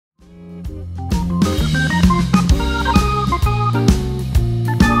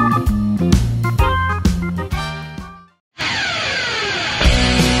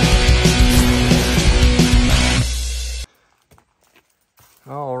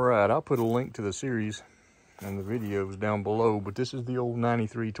right, I'll put a link to the series and the videos down below, but this is the old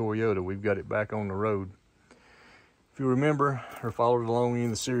 93 Toyota. We've got it back on the road. If you remember or followed along in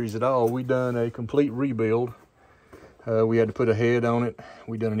the series at all, we done a complete rebuild. We had to put a head on it.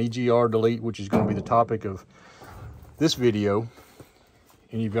 We done an EGR delete, which is going to be the topic of this video.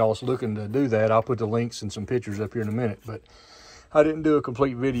 And if y'all's looking to do that, I'll put the links and some pictures up here in a minute. But I didn't do a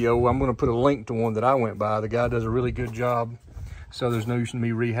complete video. I'm going to put a link to one that I went by. The guy does a really good job, so there's no use in me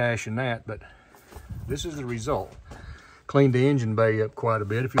rehashing that. But this is the result. Cleaned the engine bay up quite a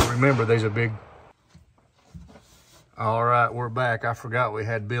bit. If you remember, there's a big... All right, we're back. I forgot we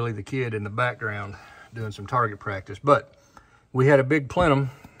had Billy the Kid in the background doing some target practice. But we had a big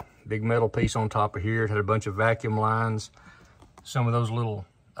plenum, big metal piece on top of here. It had a bunch of vacuum lines. Some of those little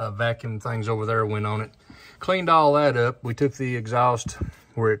vacuum things over there went on it. Cleaned all that up. We took the exhaust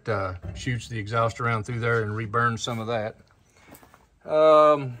where it shoots the exhaust around through there and reburned some of that.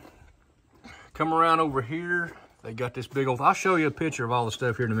 Come around over here. They got this big old... I'll show you a picture of all the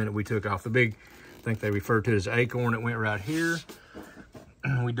stuff here in a minute we took off. The big, I think they refer to it as acorn, that went right here.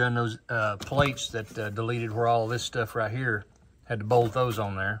 We done those plates that deleted where all this stuff right here. Had to bolt those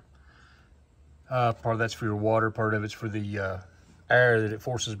on there. Part of that's for your water. Part of it's for the air that it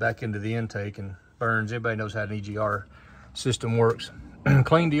forces back into the intake and burns. Everybody knows how an EGR system works.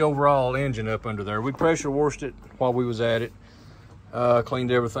 Cleaned the overall engine up under there. We pressure washed it while we was at it.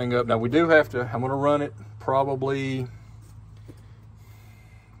 Cleaned everything up. Now we do have to, I'm going to run it probably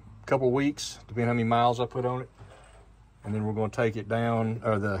a couple weeks, depending how many miles I put on it. And then we're going to take it down,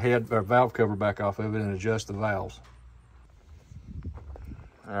 or the head or valve cover back off of it, and adjust the valves.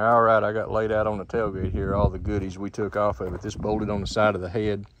 All right, I got laid out on the tailgate here, all the goodies we took off of it. This bolted on the side of the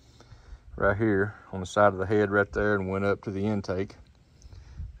head right here, on the side of the head right there, and went up to the intake.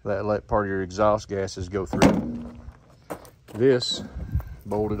 That let part of your exhaust gases go through. This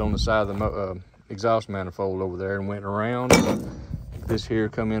bolted on the side of the exhaust manifold over there and went around. This here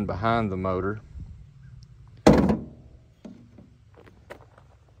come in behind the motor.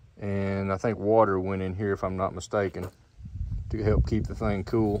 And I think water went in here, if I'm not mistaken, to help keep the thing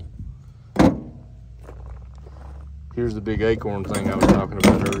cool. Here's the big acorn thing I was talking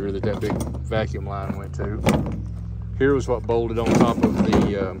about earlier that big vacuum line went to. Here was what bolted on top of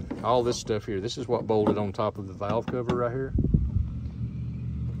the, all this stuff here. This is what bolted on top of the valve cover right here.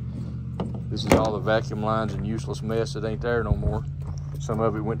 This is all the vacuum lines and useless mess that ain't there no more. Some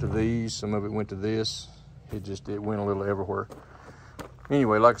of it went to these, some of it went to this. It went a little everywhere.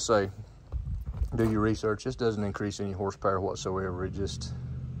 Anyway, like I say, do your research. This doesn't increase any horsepower whatsoever. It just,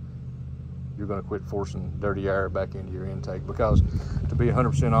 you're going to quit forcing dirty air back into your intake. Because to be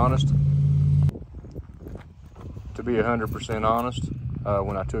 100% honest,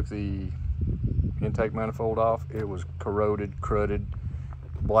 when I took the intake manifold off, it was corroded, cruded,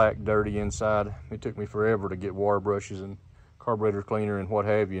 black, dirty inside. It took me forever to get water brushes and carburetor cleaner and what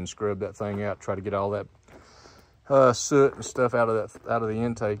have you, and scrub that thing out, try to get all that soot and stuff out of the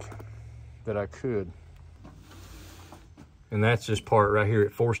intake that I could. And that's this part right here.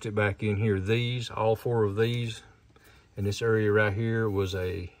 It forced it back in here. All four of these, and this area right here was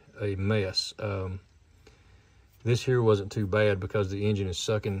a mess. This here wasn't too bad because the engine is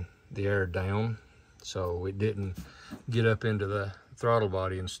sucking the air down, so it didn't get up into the throttle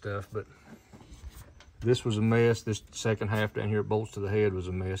body and stuff. But this was a mess. This second half down here, it bolts to the head, was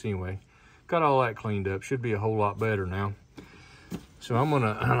a mess. Anyway, got all that cleaned up. Should be a whole lot better now. So I'm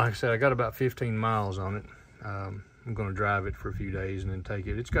gonna, like I said, I got about 15 miles on it. I'm gonna drive it for a few days and then take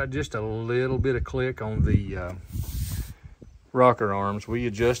it. It's got just a little bit of click on the rocker arms. We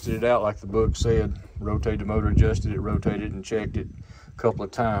adjusted it out like the book said. Rotate the motor, adjusted it, rotated and checked it a couple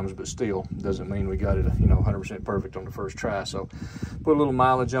of times, but still doesn't mean we got it, 100% perfect on the first try. So put a little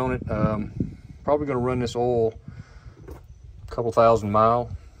mileage on it. Probably gonna run this oil a couple thousand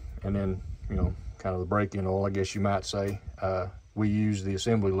mile, and then, kind of the break-in oil, I guess you might say. We use the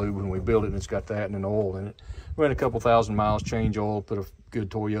assembly lube when we build it, and it's got that and an oil in it. Ran a couple thousand miles, change oil, put a good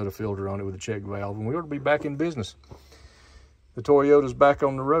Toyota filter on it with a check valve, and we ought to be back in business. The Toyota's back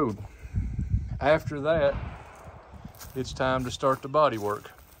on the road. After that, it's time to start the body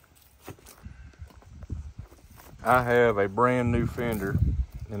work. I have a brand new fender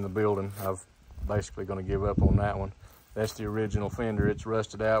in the building. I'm basically going to give up on that one. That's the original fender. It's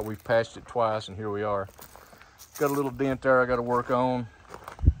rusted out. We've patched it twice, and here we are. Got a little dent there I got to work on.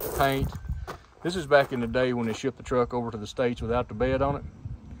 Paint. This is back in the day when they shipped the truck over to the States without the bed on it,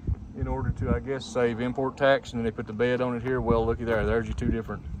 in order to, I guess, save import tax, and then they put the bed on it here. Well, looky there. There's your two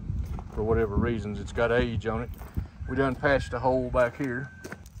different, for whatever reasons. It's got age on it. We done patched a hole back here.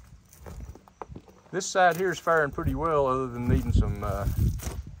 This side here is firing pretty well, other than needing some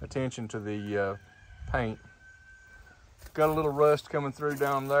attention to the paint. Got a little rust coming through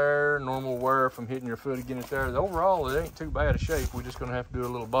down there, normal wear from hitting your foot against there. Overall, it ain't too bad a shape. We're just gonna have to do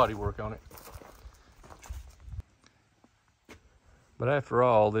a little body work on it. But after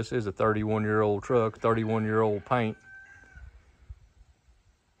all, this is a 31-year-old truck, 31-year-old paint.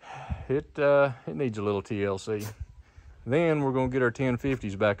 It needs a little TLC. Then we're gonna get our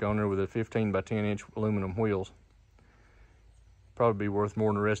 1050s back on there with a 15 by 10 inch aluminum wheels. Probably be worth more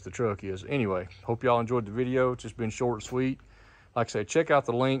than the rest of the truck is. Anyway, hope y'all enjoyed the video. It's just been short and sweet. Like I said, check out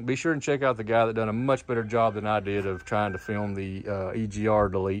the link. Be sure and check out the guy that done a much better job than I did of trying to film the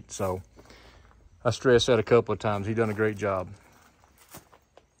EGR delete. So I stressed that a couple of times. He done a great job.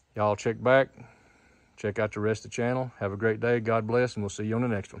 Y'all check back. Check out the rest of the channel. Have a great day. God bless, and we'll see you on the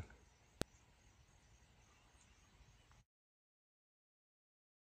next one.